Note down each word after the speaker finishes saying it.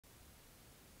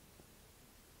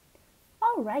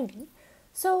Alrighty,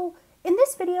 so in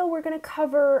this video we're going to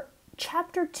cover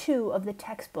Chapter 2 of the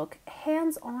textbook,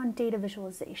 Hands-on Data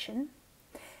Visualization,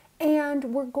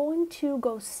 and we're going to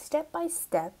go step by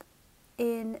step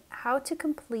in how to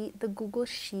complete the Google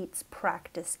Sheets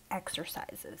practice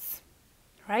exercises,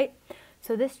 right?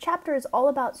 So this chapter is all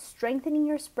about strengthening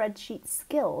your spreadsheet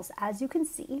skills. As you can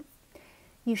see,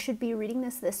 you should be reading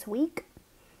this week.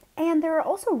 And there are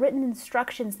also written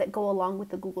instructions that go along with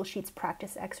the Google Sheets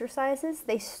practice exercises.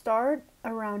 They start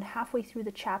around halfway through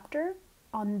the chapter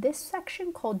on this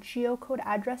section called geocode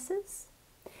addresses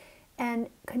and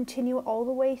continue all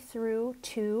the way through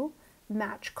to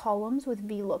match columns with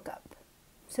VLOOKUP.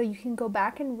 So you can go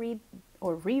back and read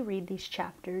or reread these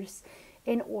chapters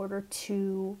in order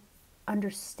to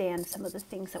understand some of the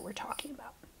things that we're talking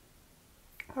about.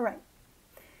 All right.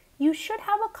 You should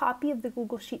have a copy of the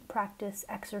Google Sheet practice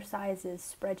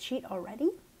exercises spreadsheet already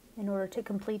in order to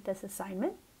complete this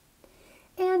assignment.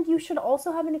 And you should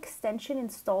also have an extension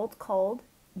installed called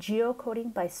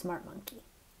Geocoding by SmartMonkey.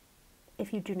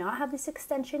 If you do not have this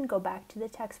extension, go back to the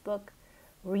textbook,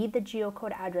 read the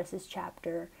geocode addresses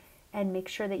chapter, and make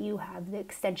sure that you have the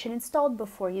extension installed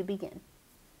before you begin.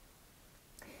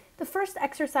 The first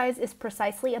exercise is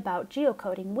precisely about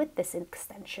geocoding with this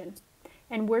extension.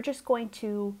 And we're just going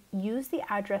to use the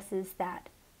addresses that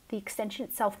the extension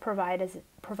itself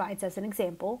provides as an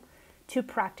example to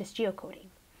practice geocoding.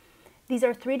 These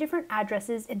are 3 different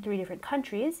addresses in 3 different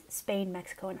countries, Spain,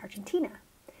 Mexico, and Argentina.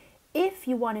 If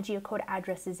you want to geocode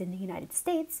addresses in the United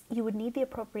States, you would need the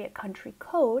appropriate country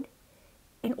code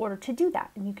in order to do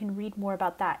that. And you can read more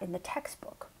about that in the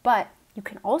textbook. But you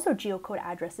can also geocode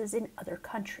addresses in other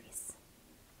countries.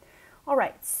 All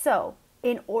right, so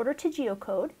in order to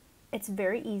geocode, it's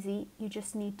very easy. You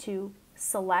just need to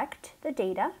select the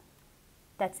data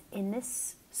that's in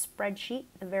this spreadsheet,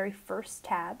 the very first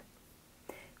tab.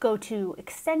 Go to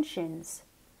Extensions,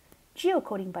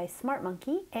 Geocoding by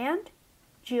SmartMonkey, and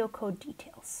Geocode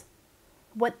Details.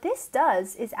 What this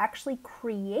does is actually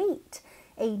create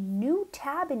a new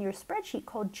tab in your spreadsheet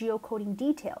called Geocoding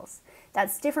Details.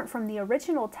 That's different from the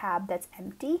original tab that's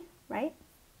empty, right?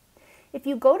 If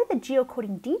you go to the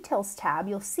Geocoding Details tab,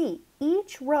 you'll see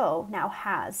each row now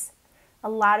has a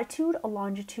latitude, a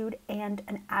longitude, and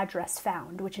an address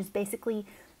found, which is basically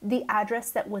the address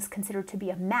that was considered to be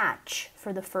a match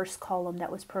for the first column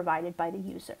that was provided by the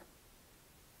user.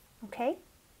 Okay?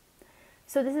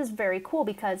 So this is very cool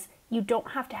because you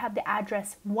don't have to have the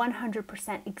address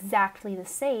 100% exactly the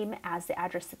same as the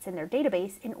address that's in their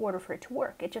database in order for it to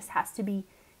work. It just has to be,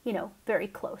 very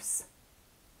close.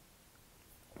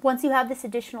 Once you have this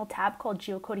additional tab called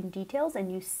Geocoding Details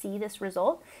and you see this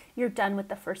result, you're done with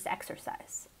the first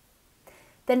exercise.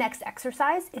 The next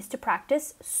exercise is to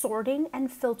practice sorting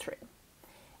and filtering.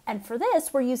 And for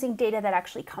this, we're using data that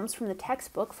actually comes from the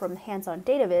textbook, from Hands-on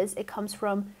Data Viz. It comes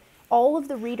from all of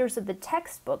the readers of the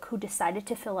textbook who decided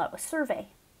to fill out a survey.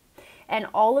 And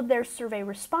all of their survey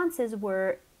responses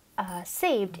were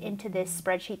saved into this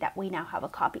spreadsheet that we now have a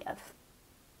copy of.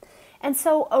 And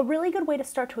so a really good way to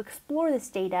start to explore this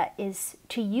data is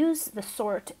to use the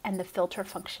sort and the filter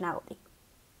functionality.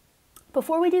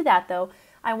 Before we do that though,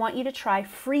 I want you to try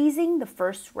freezing the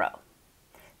first row.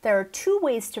 There are 2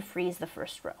 ways to freeze the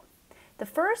first row. The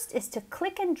first is to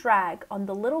click and drag on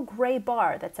the little gray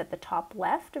bar that's at the top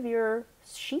left of your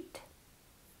sheet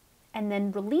and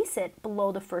then release it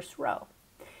below the first row.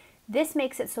 This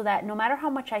makes it so that no matter how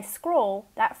much I scroll,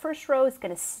 that first row is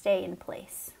going to stay in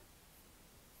place.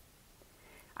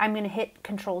 I'm going to hit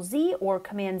Control Z or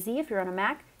Command Z if you're on a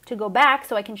Mac to go back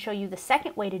so I can show you the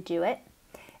second way to do it.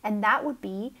 And that would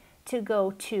be to go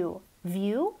to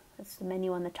View, that's the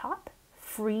menu on the top,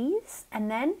 Freeze, and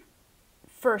then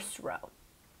First Row.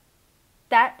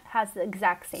 That has the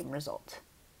exact same result.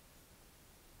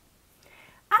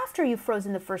 After you've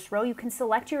frozen the first row, you can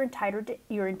select your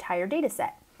entire data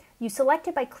set. You select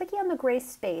it by clicking on the gray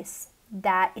space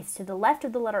that is to the left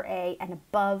of the letter A and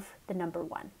above the number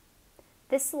 1.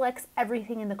 This selects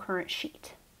everything in the current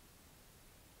sheet.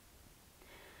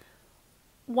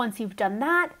 Once you've done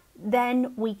that,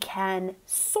 then we can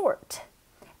sort.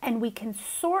 And we can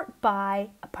sort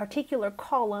by a particular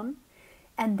column,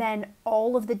 and then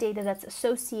all of the data that's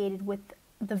associated with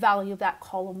the value of that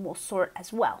column will sort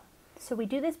as well. So we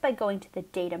do this by going to the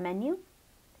Data menu,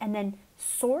 and then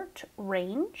Sort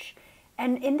Range.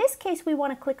 And in this case, we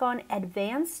want to click on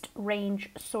Advanced Range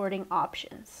Sorting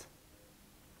Options.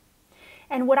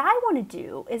 And what I want to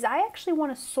do is I actually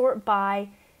want to sort by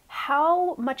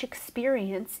how much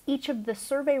experience each of the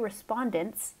survey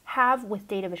respondents have with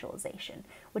data visualization,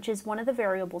 which is one of the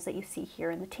variables that you see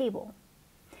here in the table.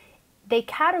 they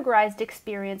categorized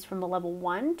experience from a level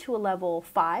 1 to a level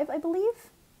 5, I believe.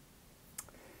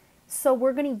 So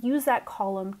we're going to use that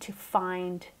column to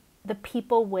find the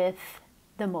people with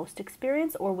the most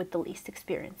experience or with the least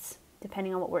experience,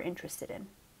 depending on what we're interested in.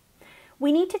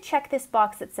 We need to check this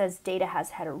box that says data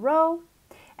has header row.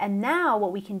 And now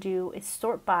what we can do is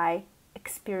sort by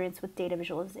experience with data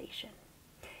visualization.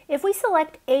 If we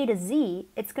select A to Z,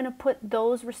 it's going to put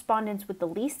those respondents with the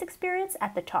least experience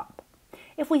at the top.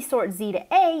 If we sort Z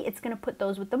to A, it's going to put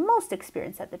those with the most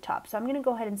experience at the top. So I'm going to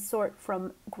go ahead and sort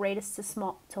from greatest to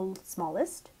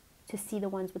smallest to see the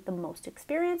ones with the most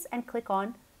experience and click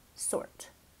on sort.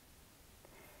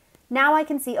 Now I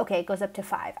can see, okay, it goes up to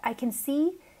 5. I can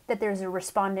see that there's a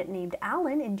respondent named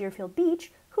Alan in Deerfield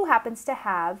Beach who happens to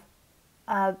have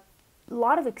a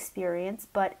lot of experience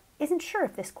but isn't sure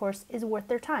if this course is worth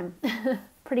their time.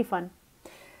 Pretty fun.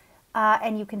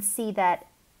 And you can see that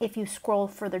if you scroll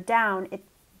further down,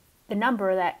 the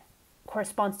number that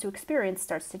corresponds to experience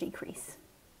starts to decrease.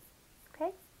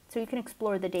 Okay, so you can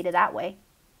explore the data that way.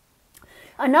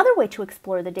 Another way to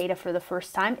explore the data for the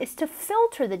first time is to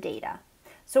filter the data.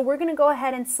 So we're going to go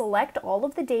ahead and select all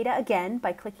of the data again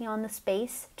by clicking on the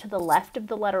space to the left of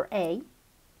the letter A.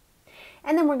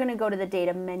 And then we're going to go to the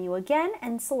data menu again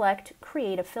and select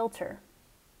create a filter.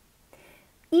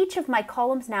 Each of my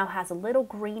columns now has a little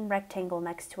green rectangle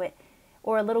next to it,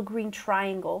 or a little green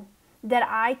triangle that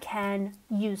I can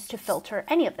use to filter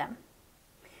any of them.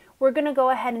 We're going to go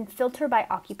ahead and filter by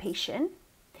occupation,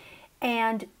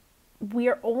 and we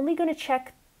are only going to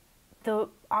check the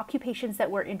occupations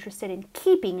that we're interested in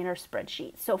keeping in our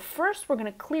spreadsheet. So first we're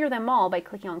going to clear them all by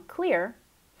clicking on clear,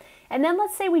 and then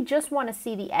let's say we just want to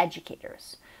see the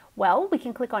educators. Well, we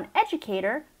can click on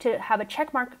educator to have a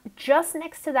check mark just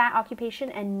next to that occupation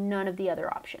and none of the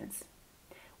other options.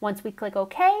 Once we click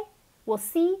OK, we'll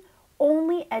see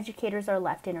only educators are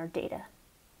left in our data.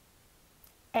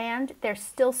 And they're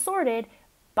still sorted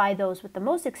by those with the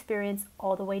most experience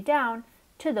all the way down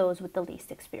to those with the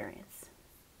least experience.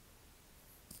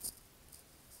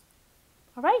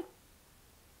 All right.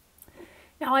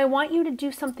 Now I want you to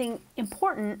do something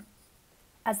important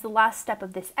as the last step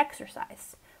of this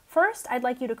exercise. First, I'd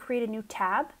like you to create a new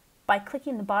tab by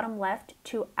clicking the bottom left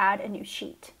to add a new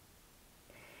sheet.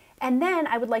 And then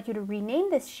I would like you to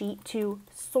rename this sheet to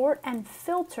Sort and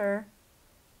Filter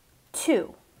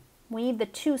 2. We need the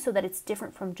 2 so that it's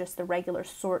different from just the regular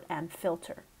Sort and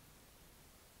Filter.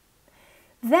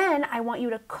 Then I want you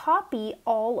to copy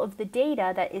all of the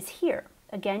data that is here.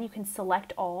 Again, you can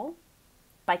select all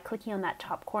by clicking on that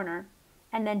top corner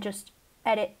and then just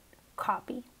edit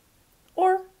copy,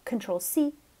 or Control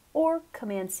C, or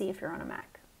Command C if you're on a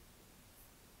Mac.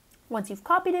 Once you've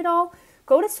copied it all,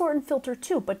 go to Sort and Filter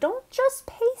 2, but don't just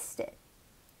paste it.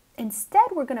 Instead,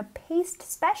 we're going to paste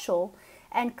special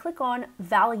and click on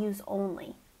Values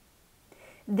Only.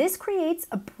 This creates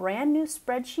a brand new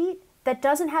spreadsheet that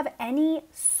doesn't have any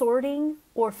sorting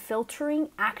or filtering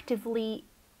actively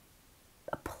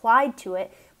applied to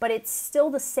it, but it's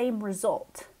still the same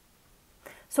result.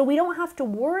 So we don't have to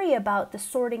worry about the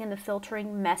sorting and the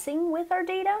filtering messing with our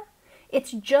data.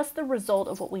 It's just the result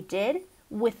of what we did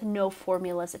with no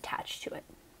formulas attached to it.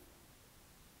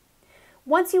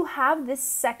 Once you have this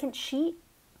second sheet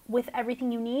with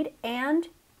everything you need and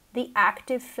the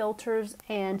active filters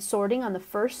and sorting on the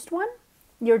first one,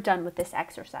 you're done with this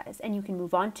exercise and you can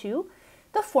move on to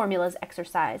the formulas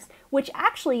exercise, which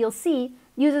actually you'll see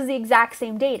uses the exact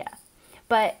same data.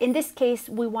 But in this case,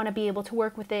 we want to be able to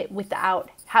work with it without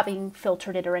having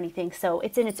filtered it or anything, so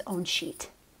it's in its own sheet.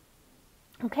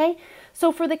 Okay,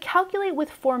 so for the calculate with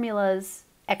formulas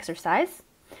exercise,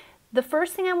 the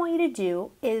first thing I want you to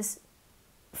do is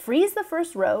freeze the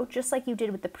first row just like you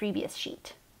did with the previous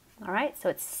sheet. All right, so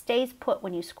it stays put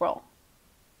when you scroll.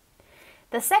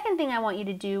 The second thing I want you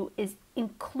to do is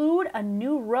include a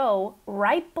new row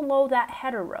right below that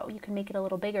header row. You can make it a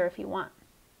little bigger if you want.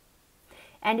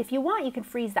 And if you want, you can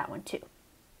freeze that one too.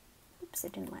 Oops,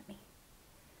 it didn't let me.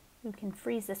 You can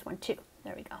freeze this one too.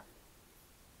 There we go.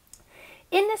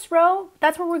 In this row,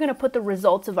 that's where we're going to put the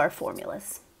results of our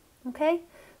formulas. Okay?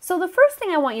 So the first thing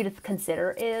I want you to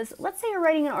consider is, let's say you're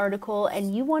writing an article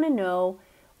and you want to know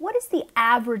what is the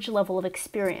average level of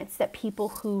experience that people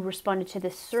who responded to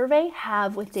this survey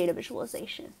have with data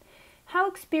visualization. How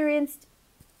experienced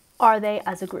are they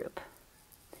as a group?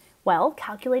 Well,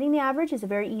 calculating the average is a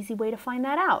very easy way to find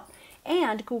that out.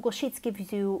 And Google Sheets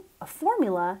gives you a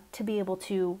formula to be able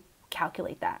to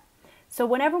calculate that. So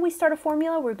whenever we start a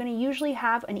formula, we're going to usually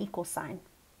have an equal sign.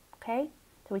 Okay?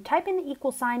 So we type in the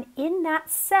equal sign in that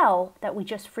cell that we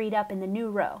just freed up in the new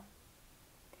row.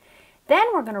 Then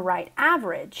we're going to write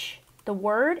average, the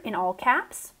word in all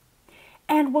caps,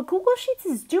 And what Google Sheets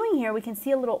is doing here, we can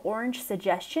see a little orange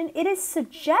suggestion. It is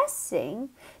suggesting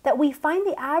that we find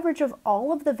the average of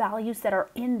all of the values that are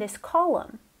in this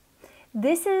column.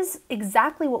 This is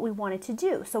exactly what we wanted to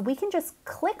do. So we can just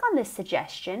click on this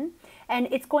suggestion and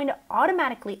it's going to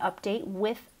automatically update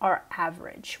with our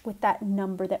average, with that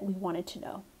number that we wanted to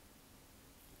know.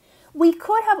 We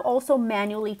could have also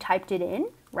manually typed it in,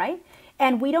 right?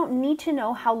 And we don't need to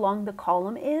know how long the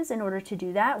column is in order to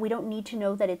do that. We don't need to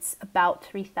know that it's about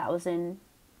 3,000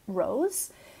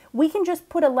 rows. We can just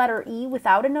put a letter E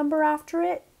without a number after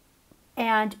it,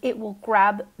 and it will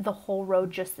grab the whole row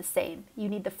just the same. You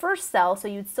need the first cell, so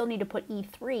you'd still need to put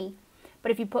E3.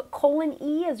 But if you put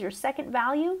 :E as your second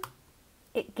value,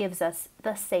 it gives us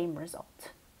the same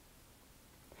result.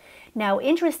 Now,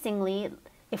 interestingly,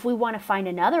 if we want to find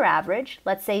another average,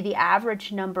 let's say the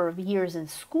average number of years in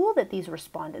school that these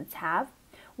respondents have,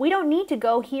 we don't need to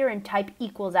go here and type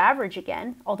equals average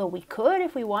again, although we could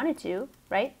if we wanted to,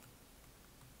 right?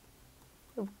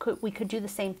 We could do the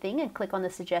same thing and click on the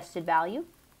suggested value.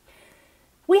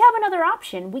 We have another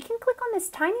option. We can click on this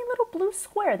tiny little blue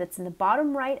square that's in the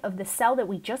bottom right of the cell that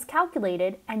we just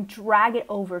calculated and drag it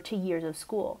over to years of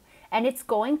school. And it's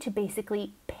going to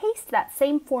basically paste that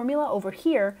same formula over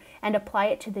here and apply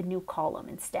it to the new column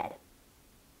instead.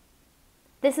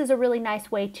 This is a really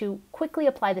nice way to quickly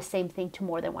apply the same thing to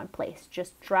more than one place.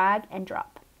 Just drag and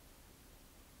drop.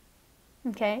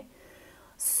 Okay,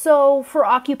 so for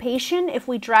occupation, if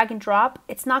we drag and drop,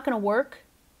 it's not going to work.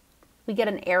 We get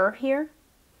an error here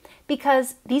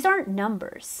because these aren't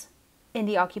numbers in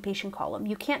the occupation column.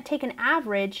 You can't take an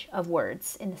average of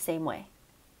words in the same way.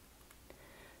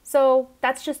 So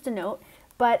that's just a note.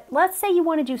 But let's say you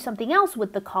want to do something else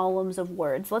with the columns of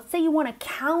words. Let's say you want to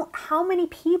count how many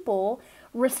people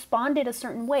responded a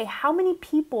certain way. How many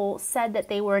people said that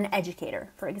they were an educator,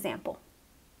 for example.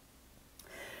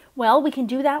 Well, we can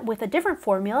do that with a different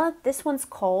formula. This one's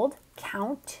called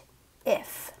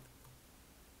COUNTIF.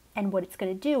 And what it's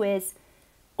going to do is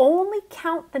only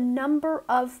count the number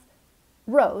of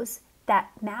rows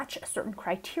that match a certain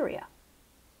criteria.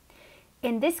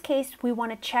 In this case, we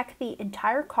want to check the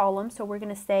entire column, so we're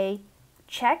going to say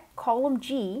check column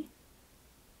G,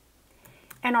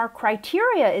 and our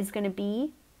criteria is going to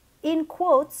be in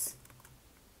quotes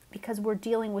because we're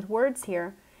dealing with words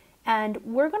here, and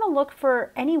we're going to look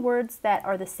for any words that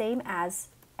are the same as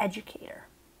educator.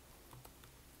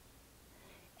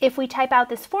 If we type out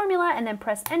this formula and then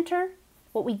press enter,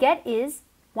 what we get is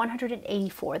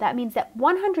 184. That means that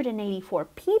 184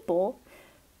 people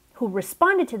who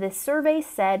responded to this survey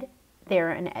said they're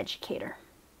an educator.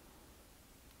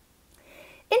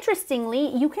 Interestingly,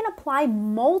 you can apply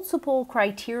multiple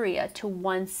criteria to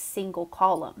one single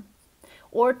column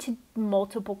or to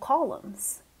multiple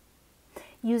columns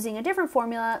using a different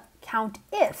formula,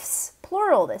 COUNTIFs,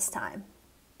 plural this time.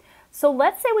 So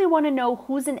let's say we want to know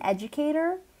who's an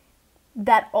educator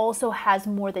that also has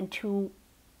more than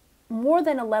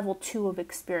a level 2 of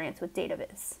experience with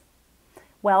DataVis.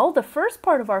 Well, the first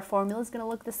part of our formula is going to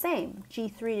look the same,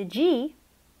 G3 to G,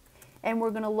 and we're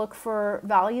going to look for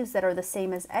values that are the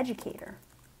same as educator.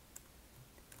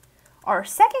 Our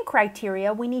second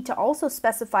criteria, we need to also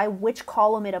specify which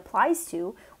column it applies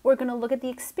to. We're going to look at the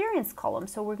experience column,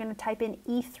 so we're going to type in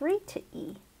E3 to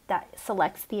E. That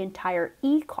selects the entire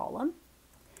E column.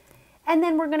 And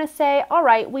then we're going to say, all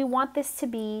right, we want this to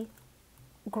be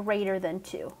greater than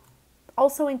 2.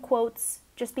 Also in quotes,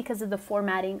 just because of the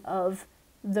formatting of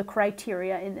the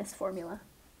criteria in this formula.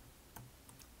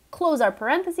 Close our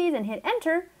parentheses and hit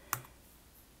enter.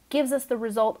 Gives us the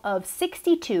result of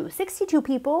 62. 62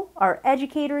 people are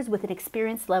educators with an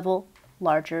experience level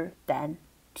larger than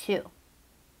 2.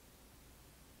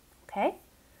 Okay?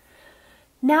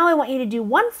 Now I want you to do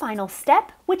one final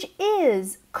step, which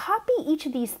is copy each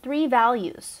of these 3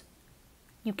 values.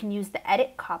 You can use the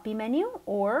Edit Copy menu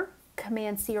or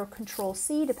Command-C or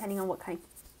Control-C, depending on what kind of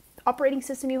operating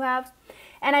system you have.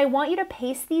 And I want you to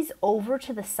paste these over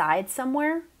to the side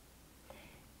somewhere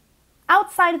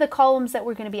outside of the columns that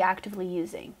we're going to be actively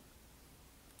using.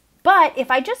 But if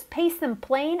I just paste them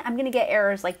plain, I'm going to get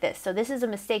errors like this. So this is a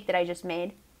mistake that I just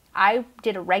made. I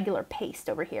did a regular paste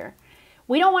over here.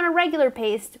 We don't want a regular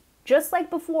paste. Just like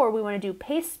before, we want to do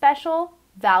paste special,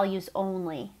 values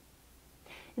only.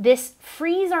 This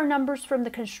frees our numbers from the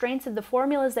constraints of the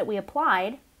formulas that we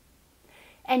applied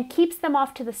and keeps them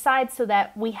off to the side so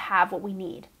that we have what we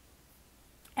need.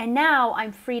 And now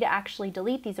I'm free to actually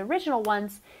delete these original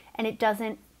ones and it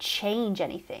doesn't change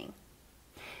anything.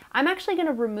 I'm actually going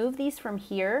to remove these from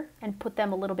here and put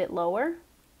them a little bit lower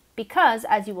because,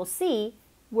 as you will see,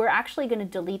 we're actually going to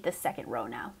delete the second row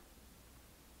now.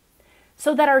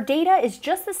 so that our data is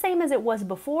just the same as it was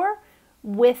before,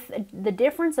 with the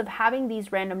difference of having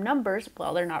these random numbers,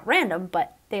 well, they're not random,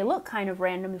 but they look kind of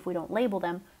random if we don't label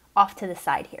them, off to the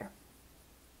side here.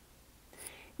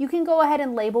 You can go ahead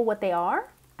and label what they are: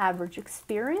 average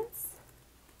experience,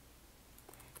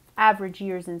 average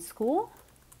years in school,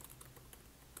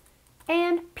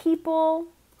 and people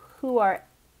who are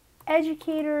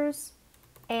educators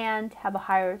and have a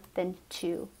higher than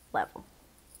 2 level.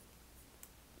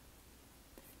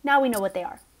 Now we know what they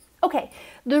are. Okay,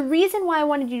 the reason why I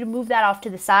wanted you to move that off to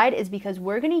the side is because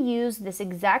we're going to use this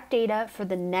exact data for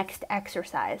the next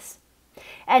exercise.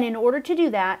 And in order to do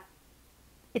that,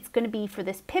 it's going to be for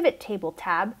this pivot table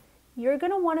tab. You're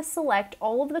going to want to select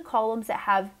all of the columns that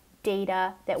have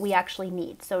data that we actually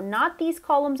need. So not these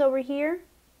columns over here,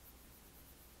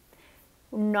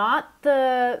 not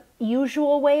the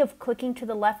usual way of clicking to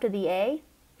the left of the A,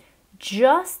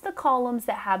 just the columns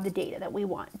that have the data that we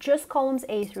want, just columns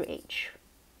A through H.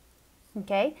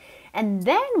 Okay, and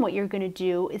then what you're going to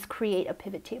do is create a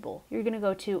pivot table. You're going to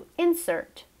go to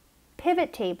Insert,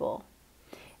 Pivot Table,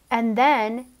 and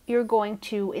then you're going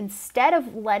to, instead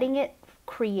of letting it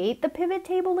create the pivot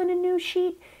table in a new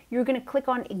sheet, you're going to click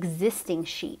on Existing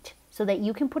Sheet so that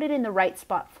you can put it in the right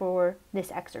spot for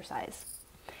this exercise.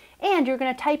 And you're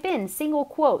going to type in single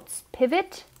quotes,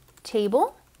 pivot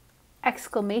table,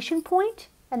 exclamation point,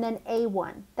 and then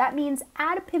A1. That means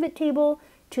add a pivot table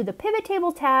to the pivot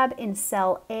table tab in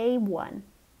cell A1.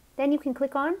 Then you can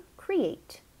click on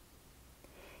Create.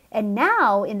 And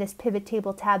now in this pivot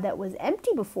table tab that was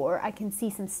empty before, I can see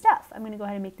some stuff. I'm going to go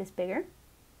ahead and make this bigger.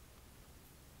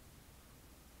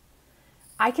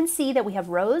 I can see that we have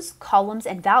rows, columns,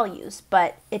 and values,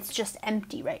 but it's just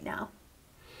empty right now.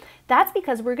 That's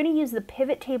because we're going to use the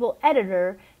pivot table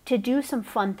editor to do some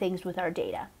fun things with our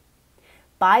data.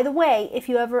 By the way, if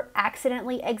you ever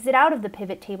accidentally exit out of the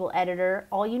pivot table editor,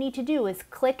 all you need to do is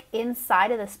click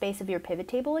inside of the space of your pivot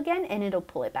table again, and it'll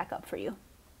pull it back up for you.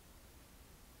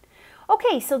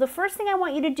 Okay, so the first thing I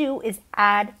want you to do is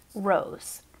add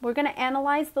rows. We're going to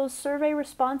analyze those survey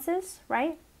responses,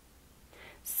 right?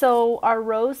 So our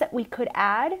rows that we could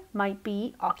add might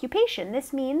be occupation.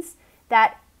 This means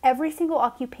that every single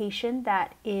occupation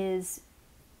that is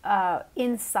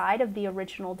inside of the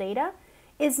original data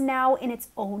is now in its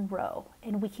own row,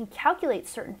 and we can calculate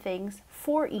certain things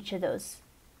for each of those.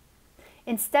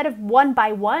 Instead of one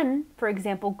by one, for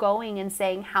example, going and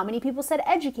saying how many people said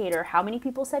educator, how many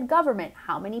people said government,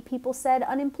 how many people said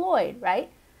unemployed,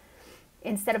 right?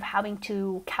 Instead of having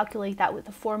to calculate that with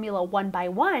the formula one by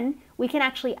one, we can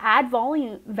actually add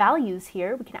values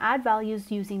here. We can add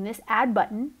values using this add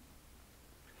button,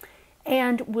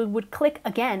 and we would click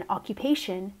again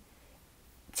occupation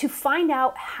to find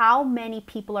out how many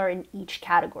people are in each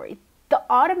category. The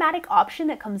automatic option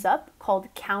that comes up called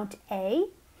Count A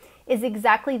is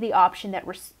exactly the option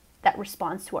that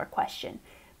responds to our question.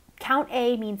 Count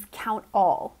A means count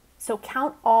all. So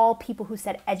count all people who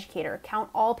said educator, count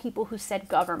all people who said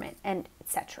government, and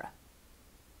etc.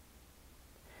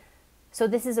 So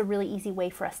this is a really easy way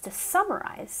for us to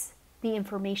summarize the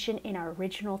information in our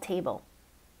original table.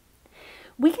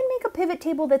 We can make a pivot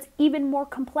table that's even more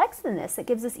complex than this, that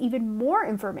gives us even more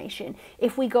information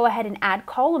if we go ahead and add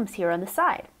columns here on the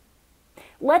side.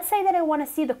 Let's say that I want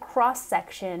to see the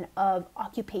cross-section of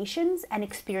occupations and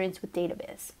experience with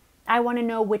DataViz. I want to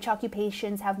know which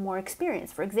occupations have more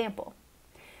experience, for example.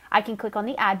 I can click on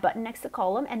the Add button next to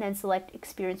column and then select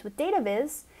Experience with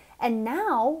DataViz. And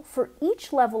now, for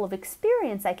each level of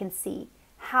experience, I can see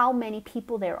how many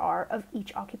people there are of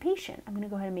each occupation. I'm going to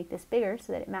go ahead and make this bigger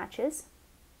so that it matches.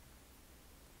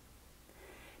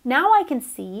 Now I can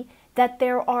see that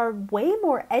there are way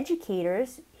more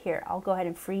educators. Here, I'll go ahead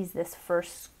and freeze this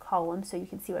first column so you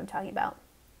can see what I'm talking about.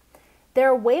 There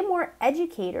are way more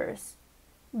educators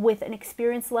with an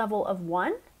experience level of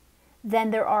 1 than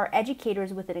there are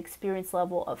educators with an experience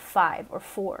level of 5 or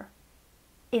 4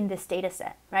 in this data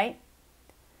set, right?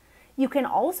 You can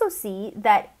also see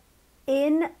that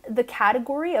in the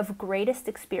category of greatest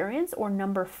experience, or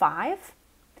number 5,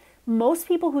 most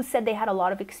people who said they had a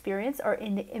lot of experience are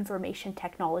in the information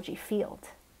technology field.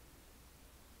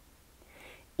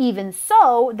 Even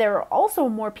so, there are also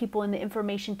more people in the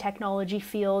information technology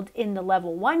field in the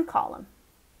level 1 column.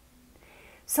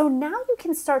 So now you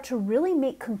can start to really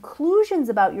make conclusions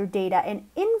about your data and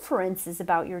inferences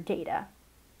about your data.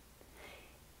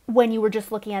 When you were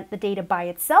just looking at the data by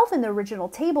itself in the original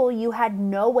table, you had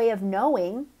no way of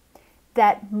knowing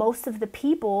that most of the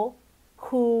people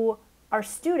who are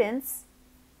students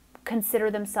consider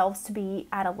themselves to be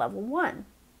at a level 1.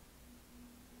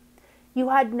 You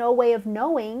had no way of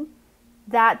knowing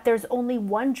that there's only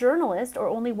one journalist or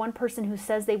only one person who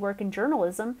says they work in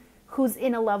journalism who's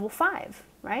in a level 5,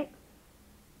 right?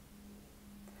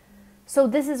 So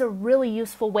this is a really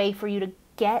useful way for you to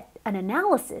get an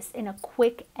analysis in a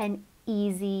quick and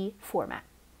easy format.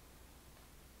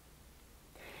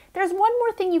 There's one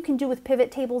more thing you can do with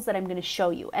pivot tables that I'm going to show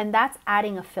you, and that's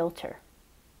adding a filter.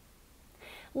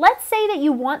 Let's say that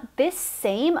you want this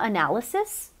same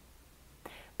analysis,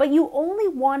 but you only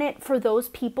want it for those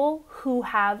people who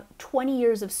have 20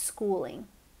 years of schooling.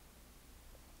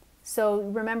 So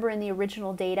remember in the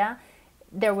original data,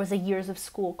 there was a years of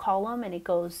school column, and it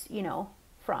goes,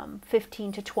 from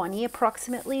 15 to 20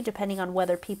 approximately, depending on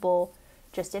whether people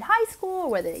just did high school or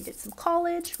whether they did some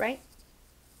college, right?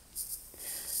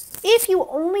 If you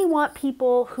only want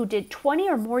people who did 20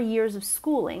 or more years of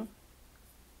schooling,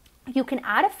 you can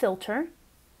add a filter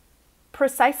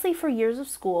precisely for years of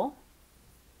school,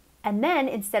 and then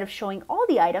instead of showing all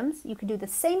the items, you can do the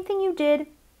same thing you did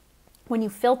when you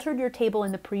filtered your table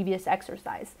in the previous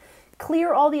exercise.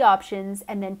 Clear all the options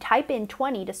and then type in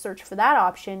 20 to search for that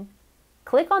option,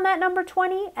 click on that number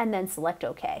 20, and then select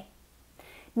OK.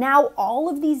 Now all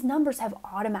of these numbers have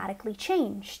automatically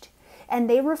changed, and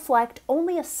they reflect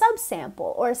only a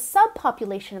subsample or a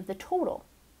subpopulation of the total.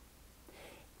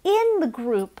 In the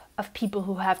group of people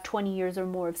who have 20 years or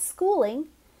more of schooling,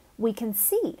 we can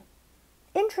see,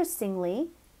 interestingly,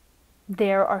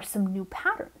 there are some new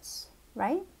patterns,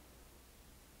 right?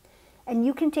 And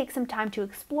you can take some time to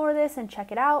explore this and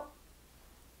check it out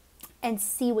and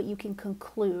see what you can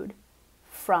conclude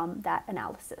from that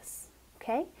analysis,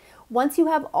 okay? Once you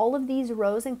have all of these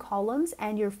rows and columns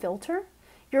and your filter,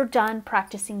 you're done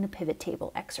practicing the pivot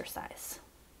table exercise.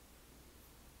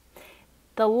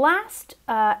 The last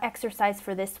exercise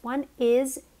for this one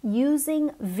is using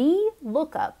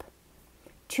VLOOKUP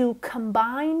to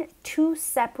combine two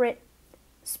separate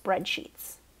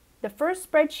spreadsheets. The first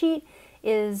spreadsheet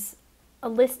is a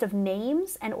list of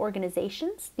names and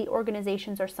organizations. The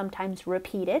organizations are sometimes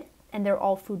repeated, and they're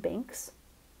all food banks.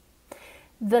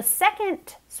 The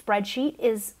second spreadsheet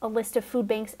is a list of food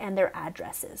banks and their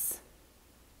addresses.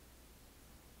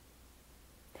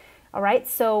 All right,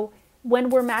 so when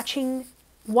we're matching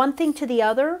one thing to the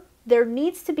other, there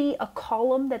needs to be a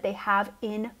column that they have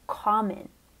in common.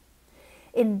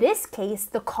 In this case,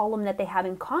 the column that they have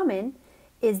in common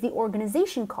is the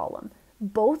organization column.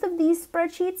 Both of these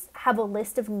spreadsheets have a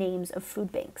list of names of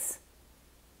food banks.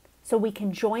 So we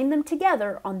can join them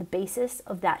together on the basis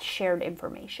of that shared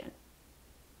information.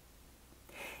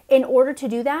 In order to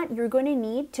do that, you're going to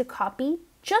need to copy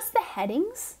just the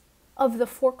headings of the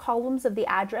 4 columns of the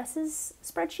addresses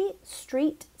spreadsheet: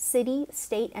 street, city,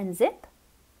 state, and zip,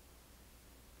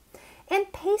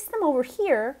 and paste them over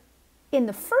here in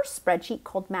the first spreadsheet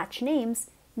called match names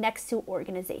next to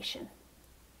organization.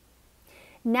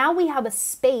 Now we have a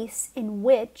space in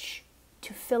which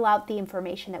to fill out the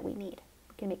information that we need.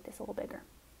 We can make this a little bigger.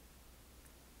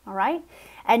 All right,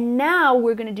 and now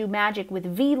we're going to do magic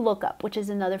with VLOOKUP, which is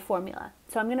another formula.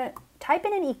 So I'm going to type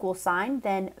in an equal sign,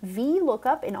 then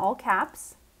VLOOKUP in all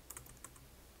caps.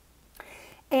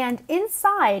 And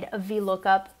inside of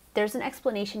VLOOKUP, there's an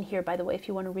explanation here, by the way, if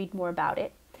you want to read more about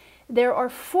it. There are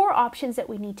 4 options that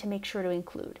we need to make sure to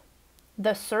include.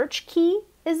 The search key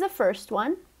is the first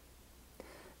one.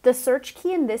 The search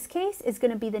key in this case is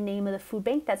going to be the name of the food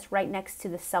bank that's right next to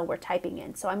the cell we're typing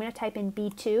in. So I'm going to type in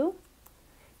B2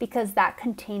 because that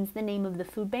contains the name of the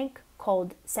food bank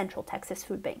called Central Texas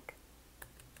Food Bank.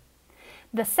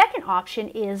 The second option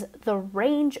is the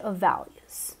range of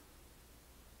values.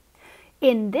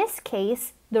 In this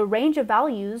case, the range of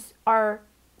values are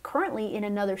currently in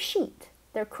another sheet.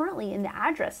 They're currently in the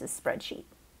addresses spreadsheet.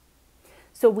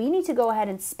 So we need to go ahead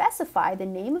and specify the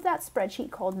name of that spreadsheet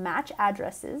called match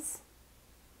addresses,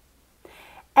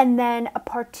 and then a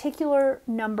particular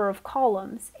number of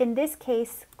columns, in this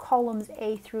case, columns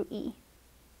A through E.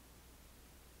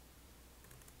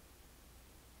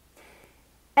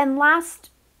 And last,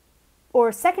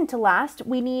 or second to last,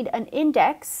 we need an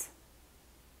index.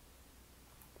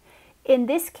 In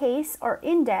this case, our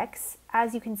index,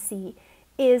 as you can see,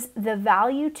 is the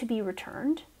value to be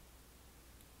returned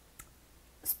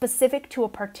specific to a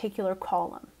particular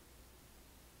column.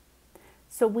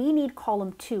 So we need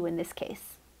column 2 in this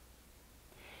case.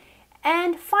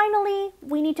 And finally,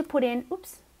 we need to put in,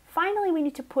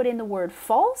 the word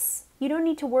false. You don't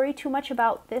need to worry too much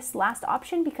about this last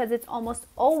option because it's almost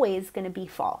always going to be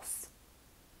false.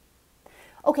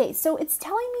 Okay, so it's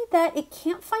telling me that it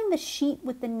can't find the sheet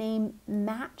with the name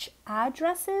match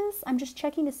addresses. I'm just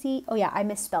checking to see. Oh yeah, I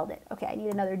misspelled it. Okay, I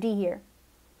need another D here.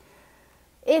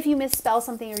 If you misspell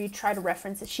something or you try to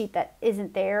reference a sheet that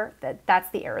isn't there,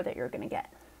 that's the error that you're going to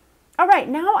get. All right,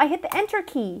 now I hit the enter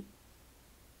key.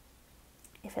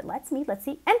 If it lets me, let's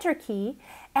see, enter key,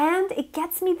 and it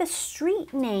gets me the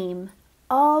street name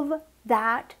of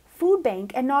that food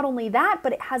bank. And not only that,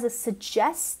 but it has a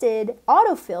suggested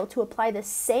autofill to apply the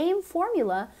same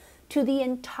formula to the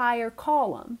entire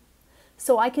column.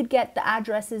 So I could get the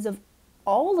addresses of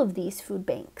all of these food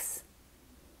banks.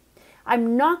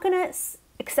 I'm not going to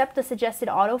accept the suggested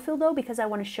autofill though, because I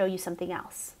want to show you something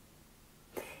else.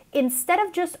 Instead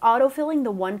of just autofilling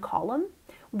the one column,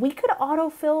 we could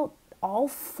autofill all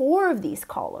 4 of these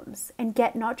columns and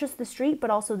get not just the street, but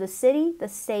also the city, the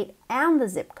state, and the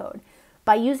zip code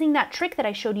by using that trick that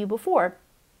I showed you before,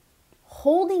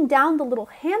 holding down the little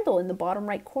handle in the bottom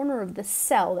right corner of the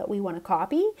cell that we want to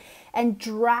copy and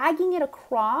dragging it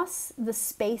across the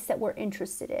space that we're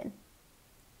interested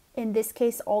in this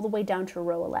case, all the way down to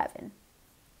row 11.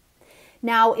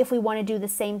 Now, if we want to do the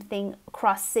same thing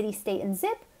across city, state, and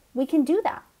zip, we can do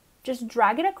that. Just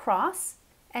drag it across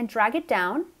and drag it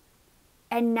down,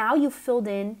 and now you've filled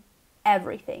in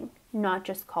everything, not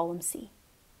just column C.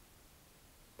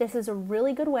 This is a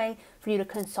really good way for you to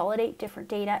consolidate different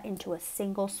data into a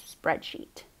single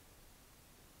spreadsheet.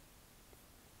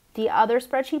 The other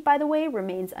spreadsheet, by the way,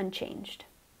 remains unchanged.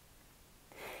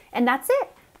 And that's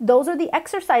it. Those are the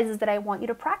exercises that I want you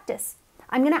to practice.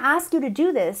 I'm going to ask you to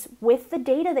do this with the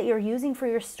data that you're using for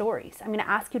your stories. I'm going to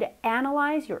ask you to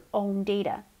analyze your own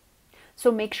data.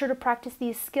 So make sure to practice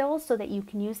these skills so that you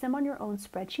can use them on your own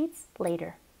spreadsheets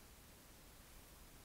later.